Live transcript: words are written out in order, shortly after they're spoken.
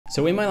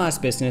So in my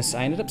last business,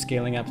 I ended up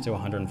scaling up to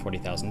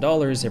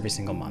 $140,000 every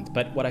single month.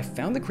 But what I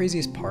found the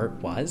craziest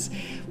part was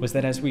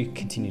that as we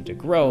continued to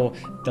grow,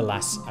 the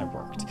less I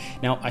worked.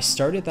 Now, I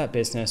started that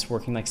business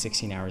working like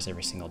 16 hours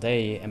every single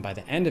day. And by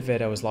the end of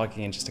it, I was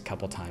logging in just a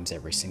couple times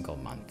every single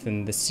month.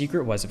 And the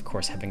secret was, of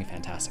course, having a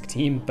fantastic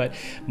team. But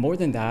more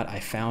than that, I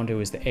found it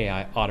was the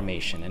AI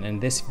automation. And in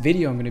this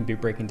video, I'm going to be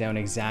breaking down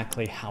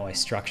exactly how I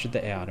structured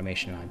the AI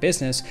automation in my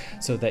business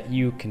so that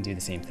you can do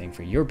the same thing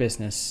for your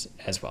business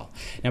as well.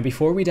 Now,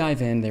 before we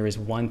dive in, there is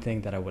one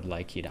thing that I would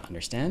like you to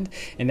understand,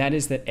 and that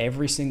is that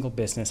every single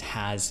business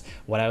has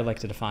what I would like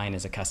to define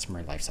as a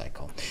customer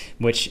lifecycle,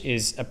 which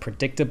is a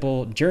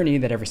predictable journey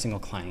that every single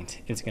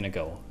client is going to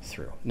go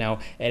through. Now,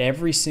 at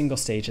every single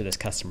stage of this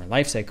customer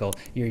lifecycle,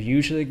 you're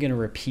usually going to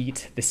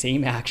repeat the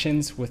same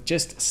actions with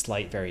just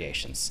slight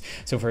variations.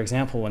 So for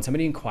example, when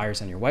somebody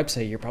inquires on your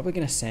website, you're probably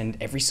going to send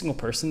every single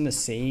person the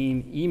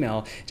same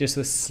email, just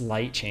with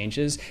slight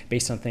changes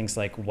based on things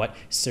like what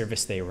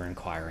service they were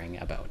inquiring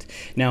about.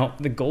 Now,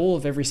 the goal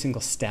of every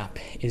single step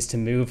is to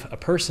move a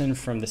person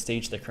from the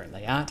stage they're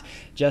currently at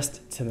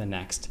just to the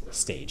next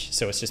stage.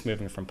 So it's just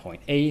moving from point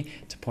A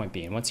to point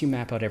B. And once you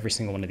map out every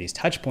single one of these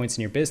touch points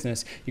in your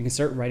business, you can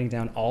start writing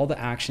down all the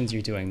actions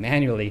you're doing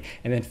manually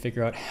and then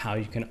figure out how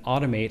you can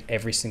automate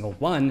every single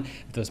one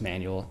of those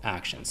manual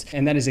actions.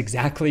 And that is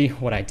exactly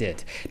what I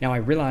did. Now, I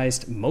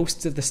realized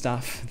most of the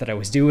stuff that I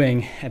was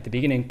doing at the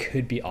beginning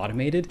could be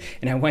automated,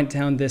 and I went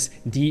down this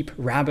deep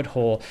rabbit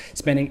hole,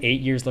 spending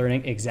 8 years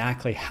learning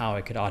exactly how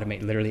I could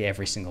automate literally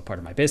every single part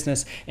of my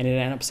business, and it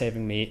ended up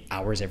saving me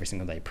hours every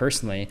single day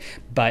personally.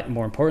 But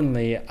more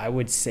importantly, I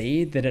would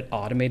say that it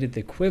automated the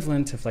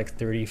equivalent of like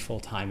 30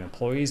 full-time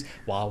employees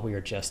while we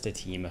were just a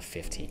team of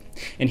 15.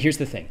 And here's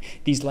the thing,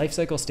 these life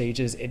cycle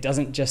stages, it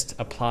doesn't just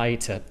apply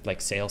to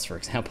like sales, for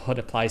example, it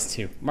applies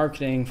to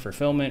marketing,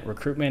 fulfillment,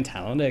 recruitment,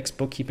 analytics,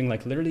 bookkeeping,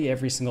 like literally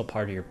every single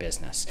part of your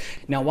business.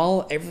 Now,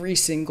 while every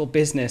single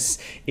business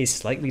is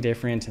slightly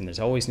different and there's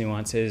always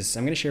nuances,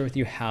 I'm going to share with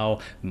you how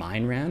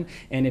mine ran.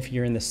 And if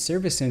you're in the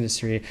service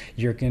industry,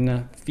 you're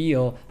gonna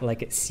feel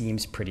like it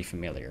seems pretty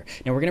familiar.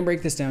 Now, we're gonna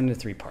break this down into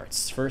 3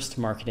 parts. First,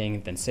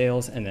 marketing, then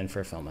sales, and then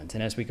fulfillment.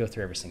 And as we go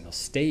through every single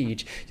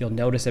stage, you'll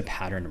notice a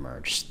pattern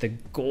emerge. The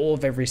goal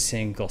of every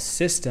single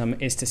system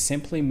is to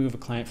simply move a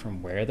client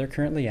from where they're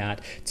currently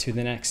at to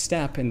the next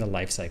step in the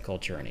lifecycle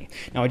journey.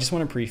 Now, I just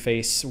want to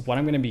preface what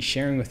I'm going to be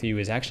sharing with you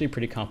is actually a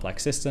pretty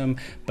complex system,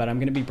 but I'm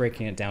going to be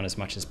breaking it down as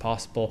much as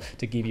possible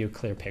to give you a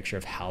clear picture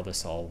of how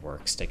this all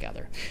works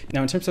together.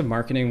 Now, in terms of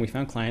marketing, we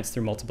found clients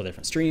through multiple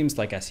different streams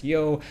like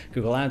SEO,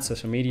 Google Ads,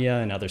 social media,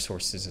 and other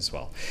sources as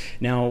well.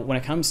 Now, when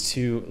it comes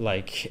to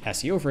like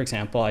SEO, for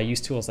example, I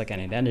use tools like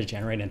NNN to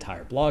generate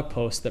entire blog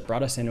posts that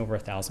brought us in over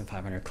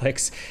 1,500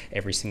 clicks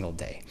every single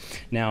day.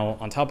 Now,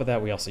 on top of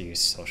that, we also use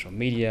social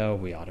media,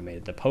 we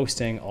automated the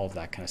posting, all of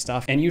that kind of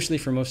stuff. And usually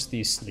for most of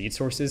these lead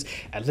sources,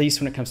 at least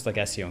when it comes to like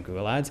SEO and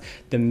Google Ads,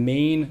 the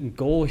main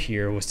goal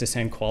here was to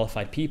send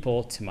qualified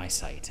people to my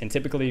site. And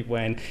typically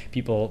when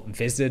people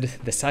visited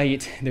the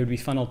site, they would be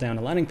funneled down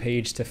a landing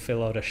page to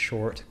fill out a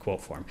short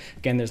quote form.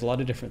 Again, there's a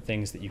lot of different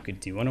things that you could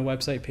do on a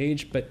website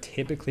page, but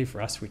typically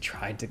for us, we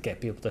tried to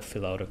get people to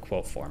fill out a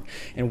quote form.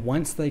 And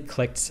once they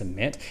clicked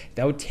submit,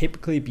 that would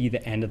typically be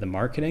the end of the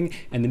marketing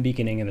and the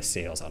beginning of the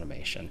sales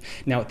automation.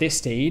 Now, at this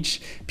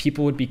stage,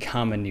 people would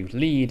become a new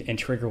lead and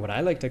trigger what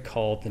I like to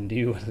call the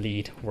new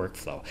lead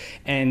workflow.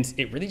 And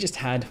it really just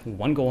had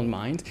one goal in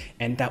mind,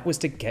 and that was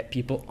to get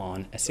people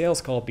on a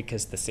sales call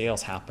because the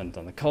sales happened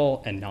on the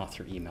call and not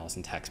through emails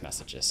and text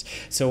messages.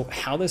 So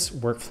how this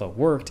workflow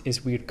worked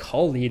is we would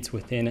call leads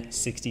within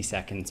 60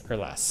 seconds or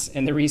less.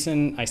 And the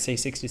reason I say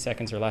 60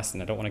 seconds or less,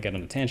 and I don't want to get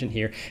on a tangent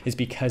here, is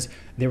because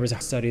there was a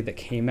study that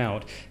came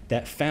out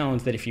that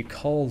found that if you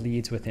call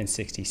leads within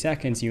 60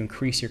 seconds, you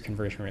increase your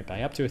conversion rate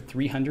by up to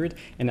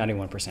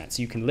 391%.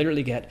 So you can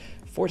literally get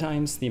 4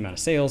 times the amount of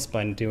sales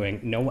by doing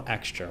no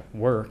extra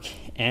work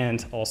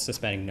and also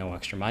spending no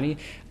extra money.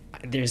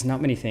 There's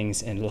not many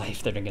things in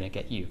life that are going to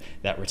get you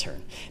that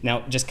return.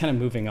 Now, just kind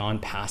of moving on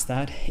past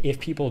that, if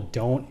people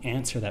don't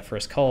answer that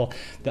first call,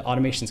 the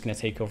automation is going to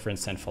take over and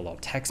send follow-up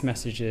text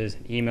messages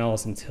and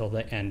emails until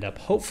they end up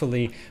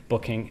hopefully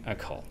booking a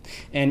call.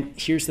 And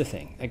here's the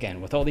thing,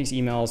 again, with all these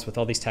emails, with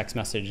all these text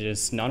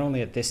messages, not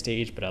only at this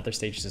stage, but other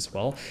stages as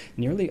well,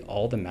 nearly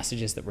all the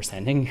messages that we're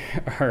sending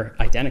are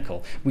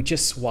identical. We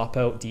just swap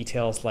out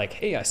details like,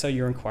 hey, I saw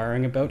you're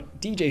inquiring about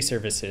DJ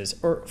services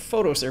or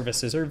photo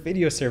services or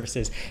video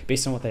services,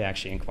 based on what they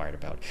actually inquired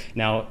about.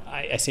 Now,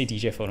 I say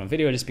DJ, photo, and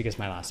video just because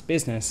my last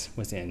business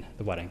was in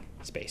the wedding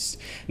space.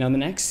 Now, the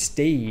next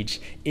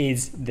stage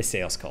is the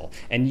sales call.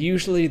 And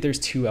usually there's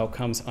 2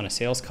 outcomes on a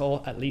sales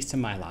call, at least in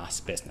my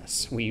last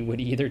business. We would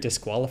either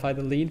disqualify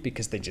the lead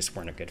because they just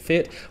weren't a good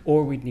fit,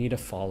 or we'd need a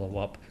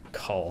follow-up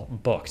call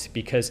booked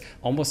because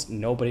almost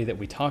nobody that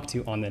we talked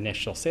to on the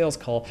initial sales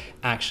call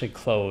actually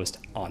closed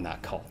on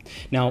that call.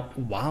 Now,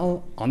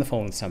 while on the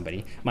phone with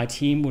somebody, my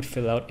team would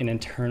fill out an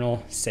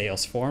internal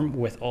sales form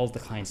with all of the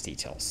client's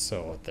details.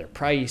 So their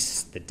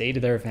price, the date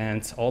of their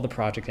event, all the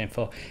project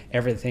info,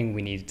 everything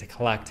we needed to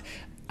collect.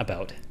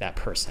 about that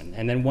person.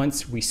 And then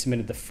once we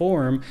submitted the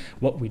form,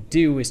 what we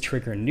do is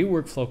trigger a new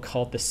workflow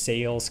called the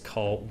sales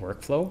call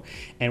workflow.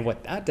 And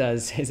what that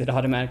does is it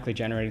automatically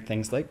generated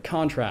things like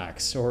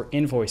contracts or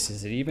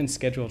invoices. It even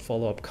scheduled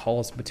follow-up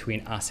calls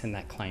between us and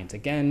that client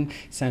again,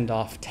 send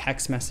off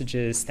text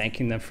messages,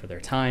 thanking them for their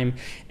time,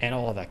 and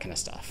all of that kind of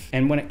stuff.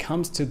 And when it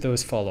comes to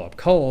those follow-up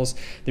calls,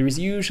 there is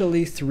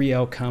usually 3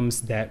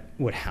 outcomes that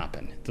would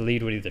happen. The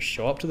lead would either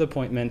show up to the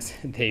appointment,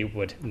 they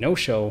would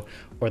no-show,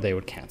 or they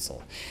would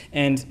cancel.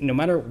 And no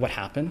matter what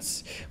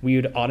happens, we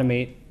would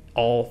automate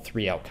all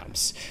 3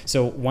 outcomes.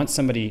 So once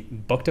somebody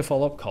booked a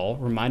follow-up call,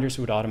 reminders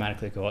would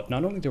automatically go out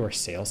not only to our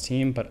sales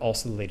team, but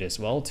also the lead as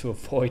well, to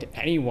avoid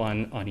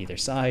anyone on either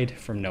side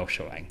from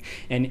no-showing.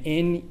 And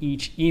in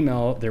each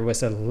email, there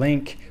was a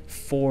link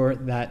for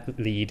that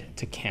lead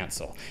to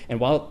cancel. And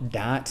while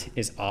that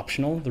is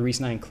optional, the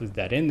reason I include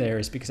that in there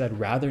is because I'd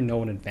rather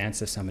know in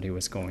advance if somebody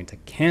was going to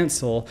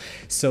cancel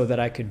so that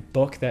I could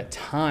book that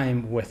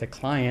time with a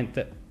client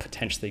that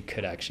potentially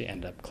could actually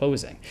end up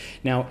closing.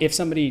 Now, if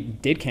somebody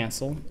did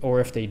cancel or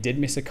if they did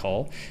miss a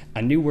call,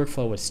 a new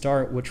workflow would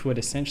start, which would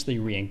essentially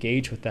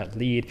re-engage with that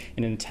lead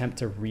in an attempt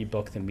to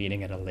rebook the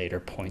meeting at a later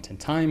point in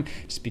time.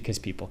 Just because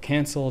people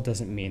cancel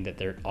doesn't mean that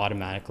they're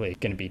automatically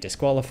going to be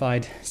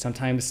disqualified.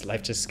 Sometimes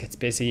life just gets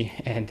busy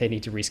and they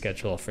need to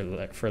reschedule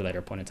for a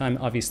later point in time.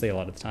 Obviously, a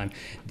lot of the time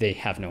they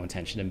have no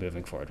intention of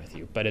moving forward with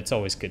you, but it's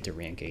always good to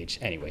re-engage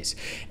anyways.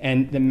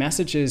 And the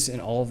messages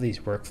in all of these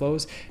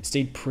workflows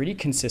stayed pretty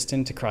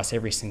consistent across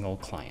every single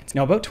client.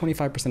 Now, about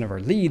 25% of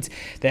our leads,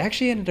 they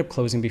actually ended up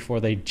closing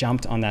before they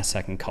jumped on that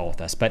second call with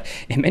us. But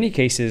in many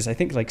cases, I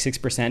think like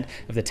 6%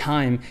 of the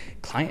time,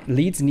 client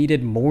leads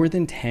needed more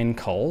than 10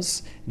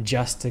 calls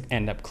just to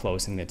end up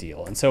closing the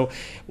deal. And so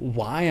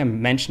why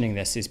I'm mentioning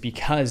this is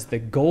because the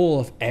goal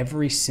of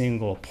every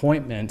single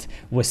appointment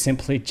was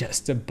simply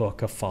just to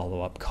book a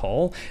follow-up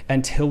call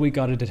until we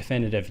got a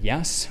definitive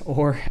yes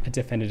or a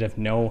definitive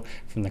no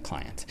from the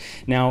client.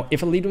 Now,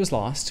 if a lead was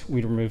lost,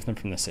 we'd remove them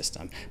from the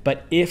system.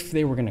 But if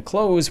they were going to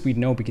close, we'd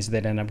know because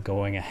they'd end up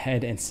going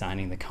ahead and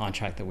signing the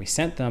contract that we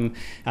sent them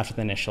after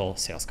the initial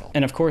sales call.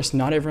 And of course,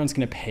 not everyone's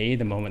going to pay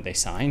the moment they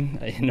sign.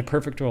 In a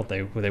perfect world,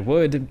 they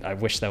would. I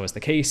wish that was the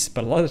case,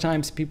 but a lot of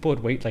times people would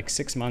wait like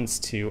 6 months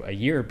to a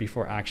year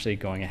before actually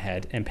going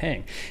ahead and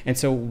paying. And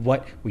so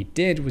what we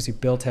did was we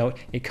built out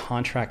a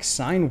contract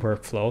sign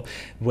workflow,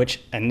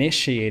 which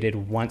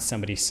initiated once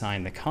somebody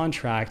signed the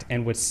contract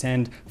and would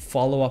send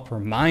follow-up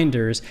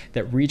reminders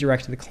that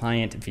redirected the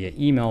client via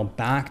email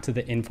back to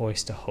the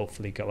invoice to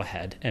hopefully go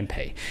ahead and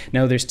pay.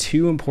 Now, there's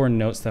 2 important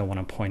notes that I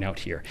want to point out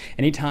here.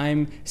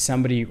 Anytime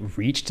somebody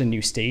reached a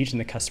new stage in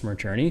the customer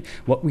journey,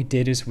 what we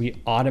did is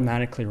we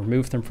automatically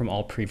removed them from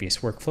all previous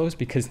workflows,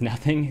 because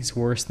nothing is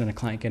worse than a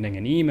client getting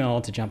an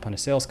email to jump on a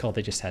sales call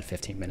they just had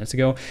 15 minutes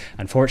ago.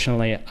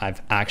 Unfortunately,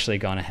 I've actually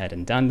gone ahead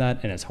and done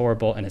that, and it's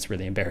horrible and it's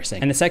really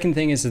embarrassing. And the second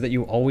thing is that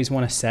you always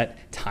want to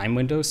set time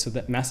windows so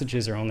that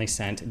messages are only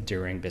sent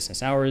during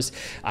business hours.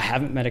 I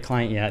haven't met a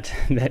client yet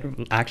that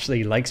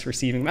actually likes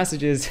receiving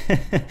messages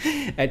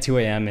at 2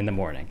 a.m. in the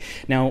morning.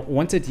 Now,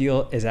 once a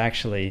deal is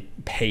actually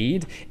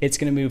paid, it's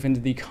going to move into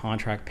the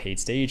contract paid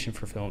stage and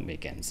fulfillment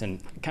begins.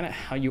 And kind of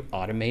how you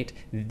automate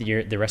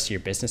the rest of your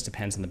business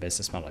depends on the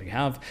business model you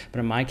have. But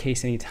in my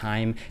case,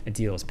 anytime a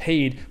deal is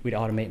paid, we'd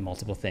automate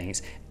multiple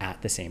things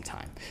at the same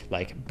time,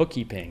 like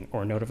bookkeeping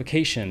or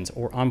notifications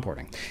or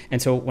onboarding.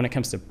 And so when it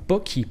comes to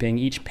bookkeeping,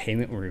 each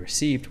payment we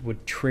received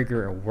would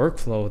trigger a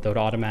workflow that would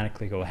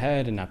automatically go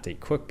ahead and update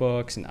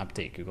QuickBooks and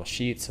update Google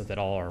Sheets so that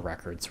all our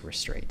records were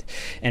straight.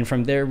 And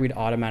from there, we'd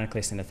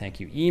automatically send a thank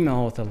you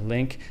email with a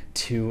link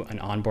to an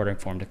onboarding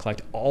form to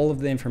collect all of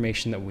the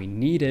information that we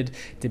needed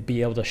to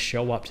be able to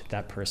show up to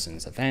that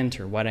person's event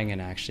or wedding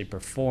and actually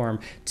perform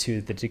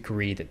to the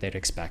degree that they'd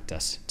expect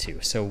us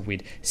to. So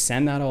we'd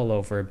send that all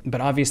over,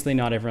 but obviously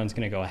not everyone's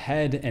going to go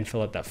ahead and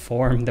fill out that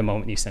form the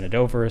moment you send it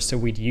over. So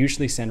we'd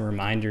usually send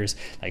reminders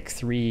like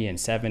 3 and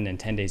 7 and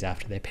 10 days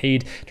after they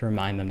paid to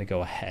remind them to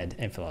go ahead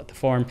and fill out the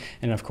form.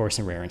 And of course,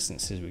 in rare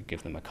instances, we'd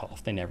give them a call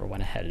if they never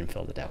went ahead and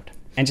filled it out.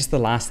 And just the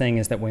last thing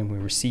is that when we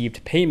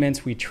received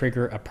payments, we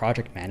trigger a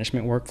project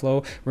management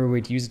workflow where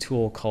we'd use a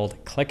tool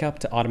called ClickUp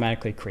to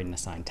automatically create and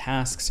assign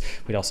tasks.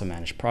 We'd also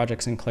manage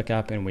projects in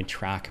ClickUp, and we'd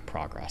track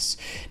progress.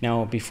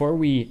 Now, before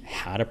we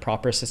had a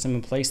proper system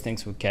in place,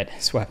 things would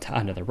get swept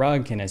under the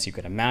rug. And as you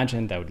could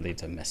imagine, that would lead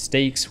to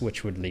mistakes,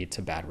 which would lead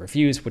to bad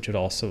reviews, which would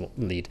also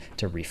lead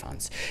to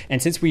refunds.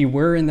 And since we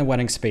were in the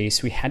wedding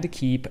space, we had to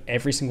keep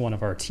every single one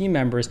of our team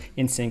members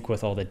in sync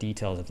with all the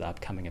details of the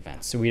upcoming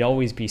events. So we'd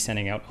always be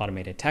sending out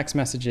automated text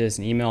messages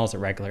and emails at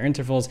regular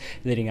intervals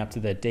leading up to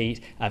the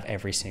date of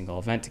every single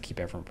event to keep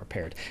everyone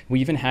prepared.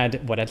 We even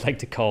had what I'd like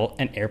to call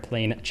an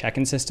airplane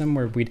check-in system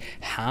where we'd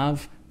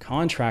have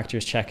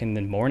contractors check in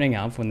the morning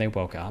of when they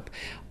woke up,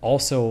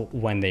 also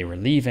when they were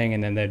leaving,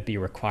 and then they'd be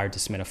required to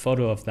submit a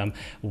photo of them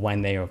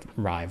when they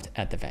arrived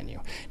at the venue.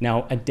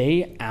 Now, a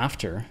day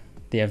after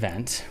the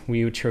event,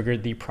 we would trigger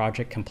the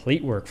project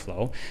complete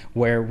workflow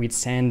where we'd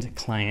send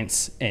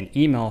clients an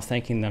email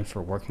thanking them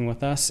for working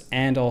with us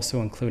and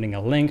also including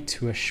a link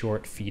to a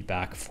short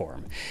feedback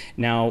form.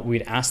 Now,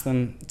 we'd ask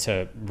them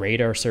to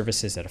rate our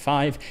services at a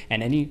 5,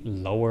 and any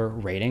lower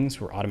ratings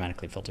were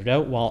automatically filtered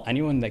out, while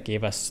anyone that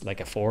gave us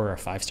like a 4 or a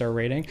 5-star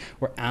rating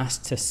were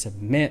asked to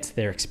submit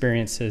their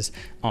experiences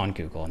on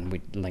Google, and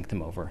we'd link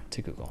them over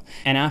to Google.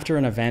 And after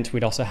an event,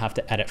 we'd also have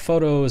to edit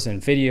photos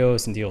and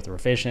videos and deal with the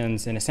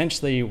revisions. And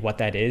essentially what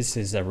that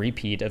is a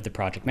repeat of the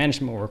project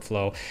management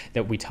workflow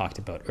that we talked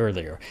about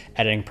earlier.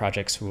 Editing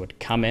projects would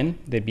come in,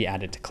 they'd be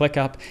added to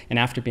ClickUp, and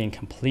after being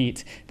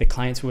complete, the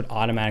clients would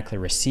automatically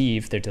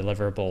receive their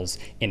deliverables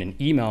in an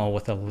email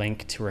with a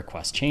link to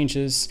request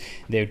changes.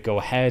 They would go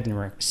ahead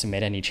and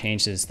submit any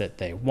changes that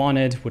they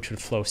wanted, which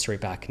would flow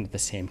straight back into the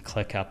same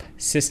ClickUp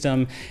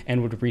system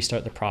and would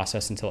restart the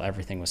process until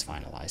everything was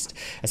finalized.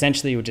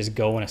 Essentially, it would just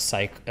go in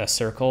a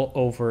circle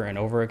over and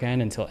over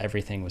again until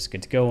everything was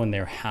good to go and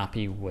they're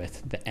happy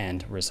with the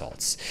end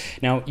results.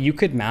 Now, you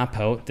could map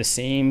out the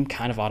same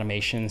kind of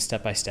automation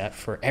step by step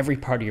for every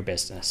part of your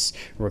business.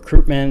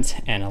 Recruitment,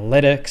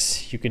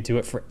 analytics, you could do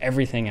it for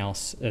everything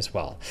else as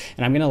well.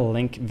 And I'm going to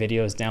link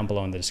videos down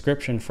below in the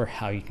description for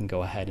how you can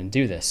go ahead and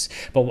do this.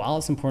 But while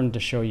it's important to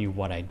show you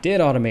what I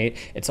did automate,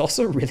 it's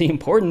also really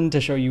important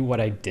to show you what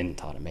I didn't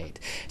automate.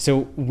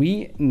 So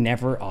we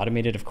never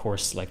automated, of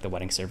course, like the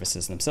wedding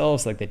services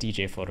themselves, like the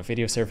DJ photo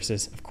video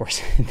services. Of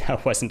course,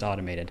 that wasn't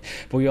automated.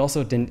 But we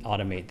also didn't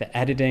automate the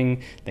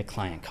editing, the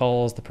client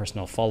calls, the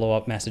personal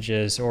follow-up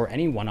messages, or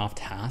any one-off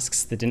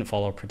tasks that didn't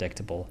follow a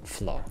predictable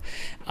flow.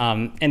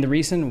 And the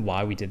reason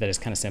why we did that is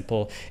kind of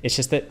simple. It's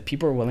just that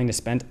people are willing to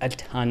spend a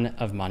ton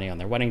of money on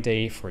their wedding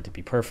day for it to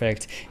be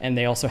perfect. And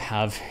they also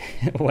have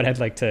what I'd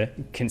like to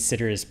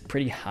consider as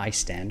pretty high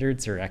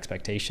standards or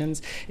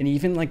expectations. And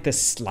even like the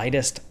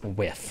slightest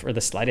whiff or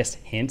the slightest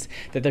hint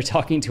that they're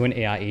talking to an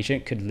AI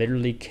agent could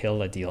literally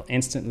kill a deal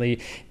instantly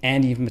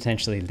and even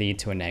potentially lead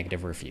to a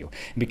negative review.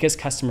 And because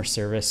customer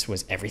service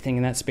was everything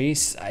in that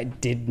space, I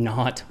did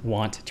not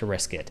want to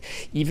risk it.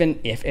 Even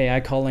if AI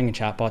calling and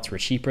chatbots were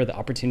cheaper, the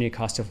opportunity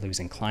cost of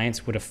losing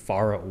clients would have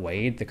far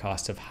outweighed the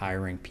cost of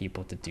hiring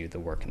people to do the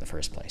work in the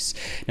first place.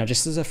 Now,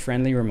 just as a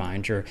friendly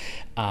reminder,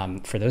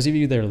 for those of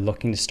you that are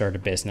looking to start a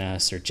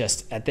business or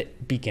just at the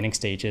beginning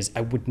stages,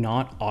 I would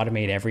not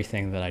automate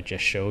everything that I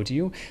just showed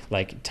you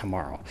like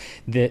tomorrow.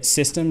 The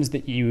systems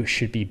that you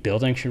should be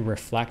building should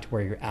reflect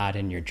where you're at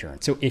in your journey.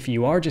 So if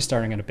you are just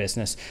starting out a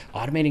business,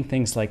 automating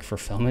things like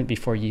fulfillment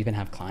before you even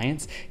have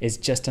clients is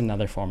just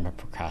another form of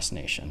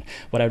procrastination.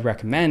 What I'd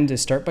recommend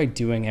is start by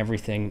doing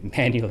everything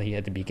manually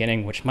at the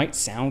beginning, which might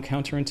sound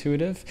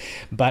counterintuitive,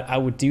 but I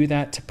would do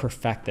that to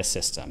perfect the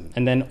system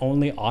and then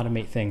only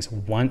automate things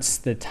once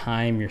the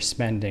time you're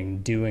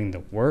spending doing the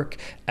work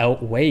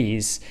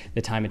outweighs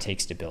the time it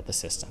takes to build the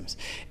systems.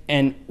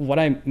 And what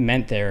I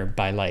meant there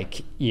by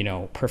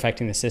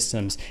perfecting the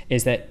systems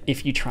is that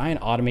if you try and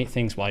automate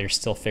things while you're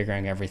still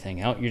figuring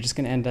everything out, you're just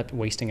going to end up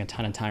wasting a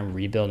ton of time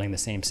rebuilding the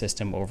same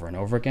system over and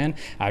over again.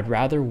 I'd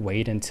rather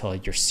wait until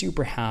you're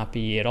super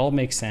happy, it all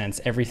makes sense,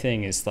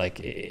 everything is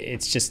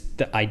it's just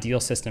the ideal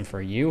system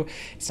for you.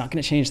 It's not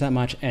going to change that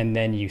much, and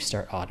then you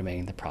start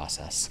automating the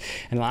process.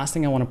 And the last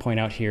thing I want to point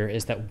out here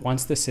is that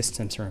once the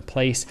systems are in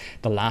place,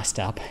 the last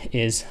step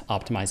is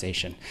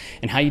optimization.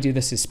 And how you do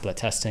this is split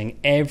testing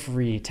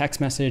every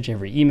text message,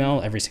 every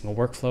email, every single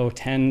workflow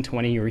 10,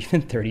 20, or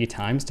even 30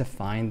 times to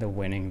find the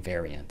winning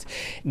variant.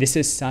 This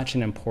is such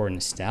an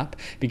important step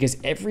because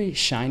every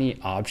shiny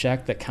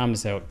object that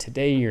comes out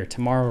today or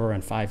tomorrow or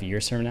in 5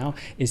 years from now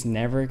is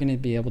never going to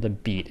be able to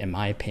beat, in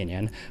my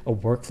opinion, a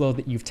workflow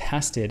that you've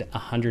tested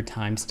 100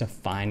 times to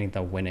finding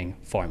the winning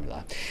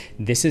formula.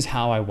 This is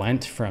how I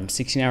went from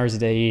 16 hours a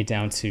day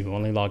down to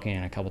only logging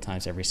in a couple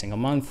times every single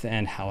month,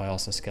 and how I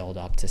also scaled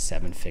up to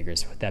 7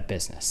 figures with that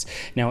business.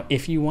 Now,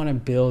 if you want to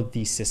build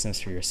these systems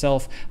for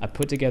yourself, I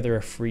put together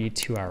a free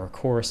 2-hour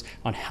course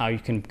on how you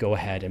can go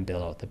ahead and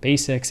build out the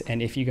basics.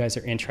 And if you guys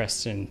are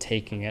interested in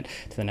taking it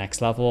to the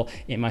next level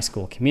in my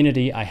school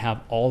community, I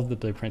have all of the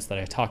blueprints that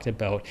I talked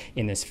about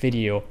in this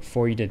video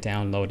for you to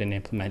download and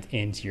implement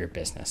into your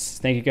business.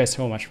 Thank you guys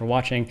so much for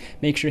watching.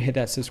 Make sure to hit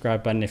that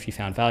subscribe button if you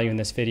found value in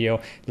this video.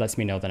 It lets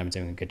me know that I'm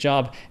doing a good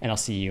job, and I'll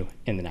see you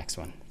in the next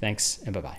one. Thanks, and bye-bye.